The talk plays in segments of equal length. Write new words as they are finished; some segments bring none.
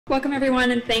Welcome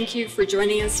everyone, and thank you for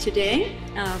joining us today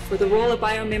for the role of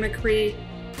biomimicry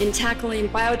in tackling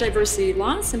biodiversity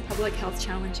loss and public health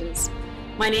challenges.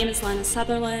 My name is Lana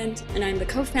Sutherland, and I'm the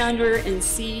co-founder and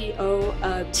CEO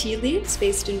of TEALEAVES,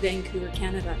 based in Vancouver,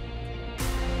 Canada.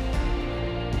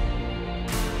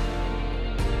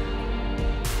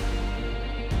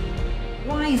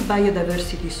 Why is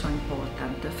biodiversity so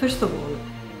important? First of all,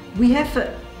 we have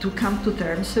to come to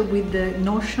terms with the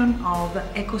notion of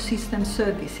ecosystem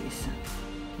services.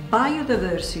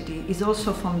 Biodiversity is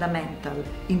also fundamental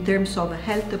in terms of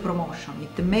health promotion.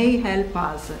 It may help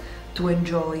us to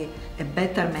enjoy a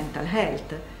better mental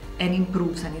health and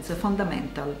improves, and it's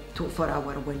fundamental for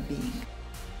our well-being.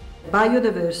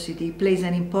 Biodiversity plays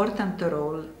an important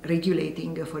role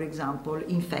regulating, for example,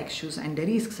 infectious and the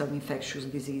risks of infectious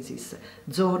diseases,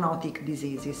 zoonotic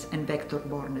diseases and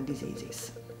vector-borne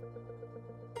diseases.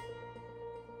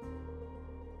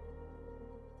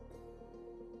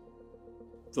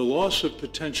 The loss of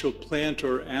potential plant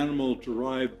or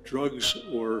animal-derived drugs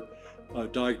or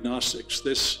diagnostics,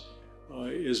 this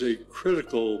is a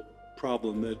critical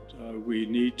problem that we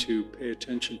need to pay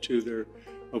attention to.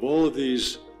 Of all of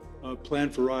these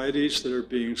plant varieties that are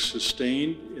being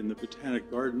sustained in the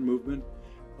Botanic Garden movement,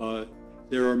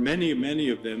 there are many, many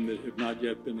of them that have not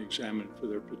yet been examined for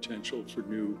their potential for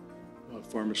new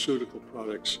pharmaceutical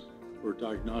products or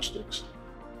diagnostics.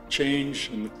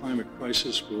 Change and the climate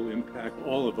crisis will impact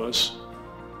all of us.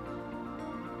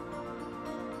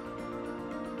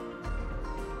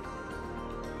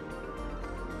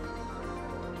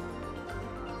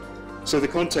 So the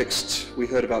context we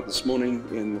heard about this morning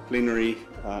in the plenary,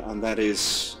 and that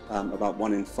is about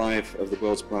 1 in 5 of the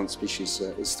world's plant species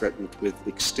is threatened with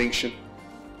extinction.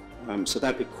 So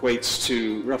that equates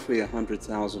to roughly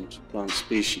 100,000 plant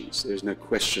species. There's no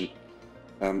question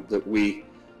that we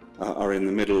are in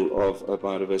the middle of a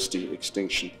biodiversity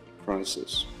extinction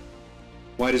crisis.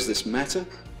 Why does this matter?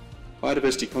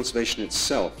 Biodiversity conservation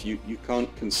itself, you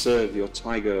can't conserve your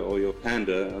tiger or your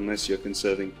panda unless you're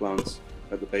conserving plants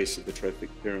at the base of the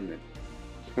trophic pyramid.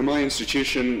 And my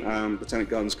institution, Botanic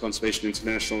Gardens Conservation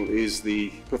International, is the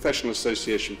professional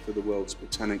association for the world's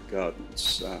botanic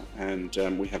gardens.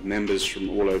 We have members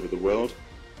from all over the world,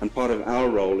 and part of our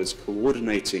role is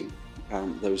coordinating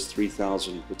those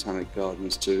 3,000 botanic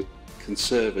gardens to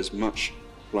conserve as much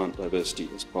plant diversity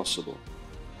as possible.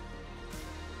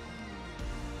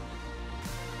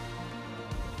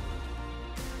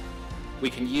 We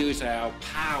can use our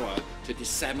power to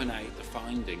disseminate the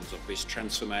findings of this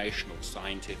transformational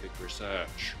scientific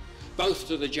research, both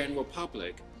to the general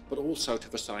public, but also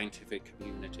to the scientific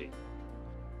community.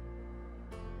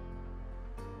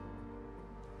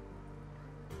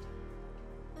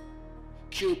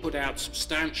 Kew put out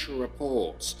substantial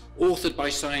reports, authored by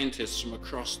scientists from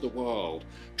across the world,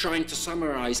 trying to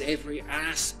summarize every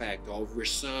aspect of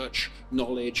research,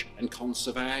 knowledge, and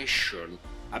conservation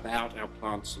about our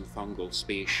plants and fungal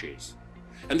species.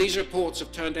 And these reports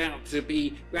have turned out to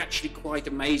be actually quite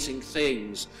amazing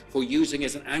things for using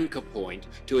as an anchor point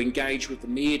to engage with the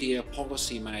media,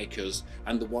 policymakers,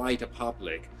 and the wider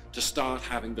public to start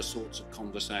having the sorts of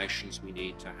conversations we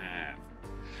need to have.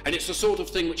 And it's the sort of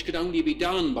thing which could only be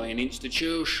done by an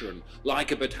institution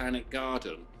like a botanic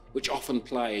garden, which often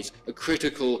plays a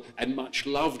critical and much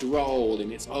loved role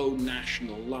in its own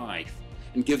national life,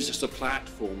 and gives us a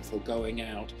platform for going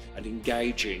out and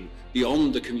engaging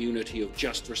beyond the community of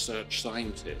just research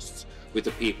scientists with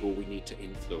the people we need to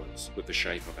influence with the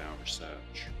shape of our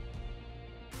research.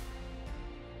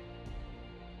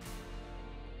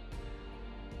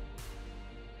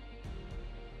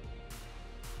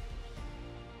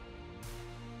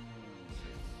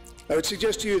 I would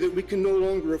suggest to you that we can no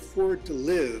longer afford to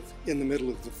live in the middle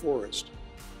of the forest.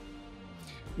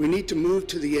 We need to move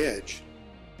to the edge.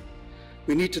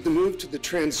 We need to move to the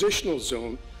transitional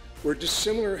zone where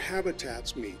dissimilar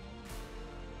habitats meet.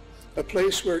 A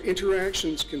place where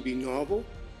interactions can be novel,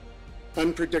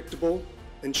 unpredictable,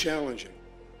 and challenging.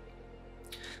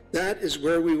 That is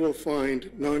where we will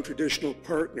find non-traditional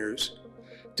partners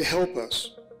to help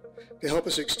us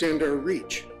extend our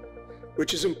reach,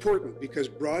 which is important because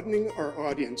broadening our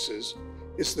audiences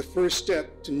is the first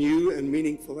step to new and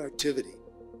meaningful activity.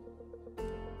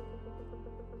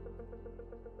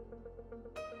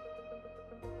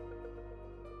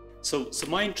 So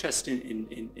my interest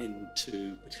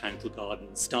into botanical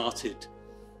gardens started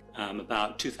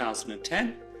about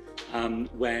 2010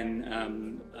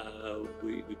 when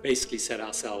we basically set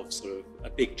ourselves sort of a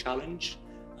big challenge,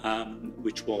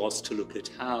 which was to look at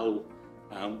how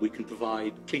we can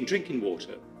provide clean drinking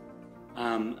water.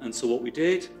 And so what we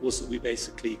did was that we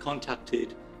basically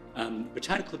contacted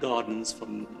botanical gardens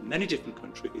from many different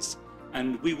countries,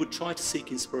 and we would try to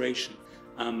seek inspiration.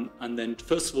 And then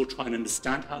first of all try and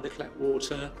understand how they collect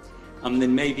water, and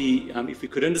then maybe if we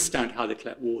could understand how they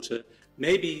collect water,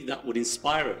 maybe that would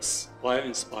inspire us,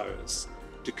 bio-inspire us,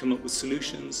 to come up with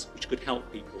solutions which could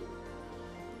help people.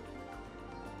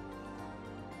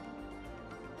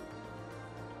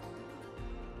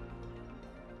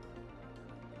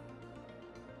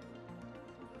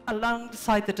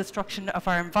 Alongside the destruction of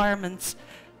our environments,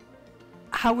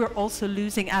 how we're also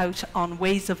losing out on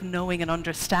ways of knowing and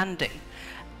understanding,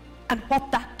 and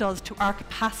what that does to our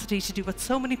capacity to do what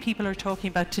so many people are talking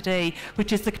about today,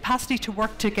 which is the capacity to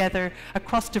work together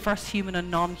across diverse human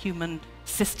and non-human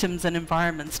systems and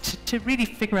environments to really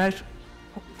figure out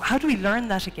how do we learn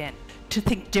that again, to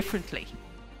think differently.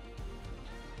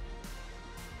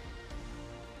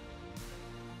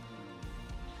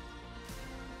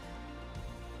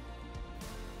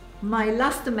 My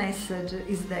last message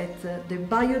is that the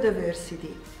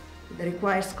biodiversity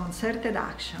requires concerted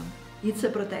action. Its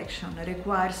protection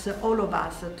requires all of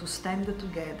us to stand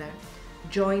together,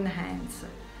 join hands,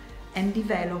 and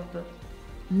develop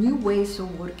new ways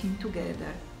of working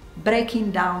together,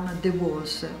 breaking down the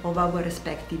walls of our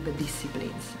respective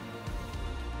disciplines.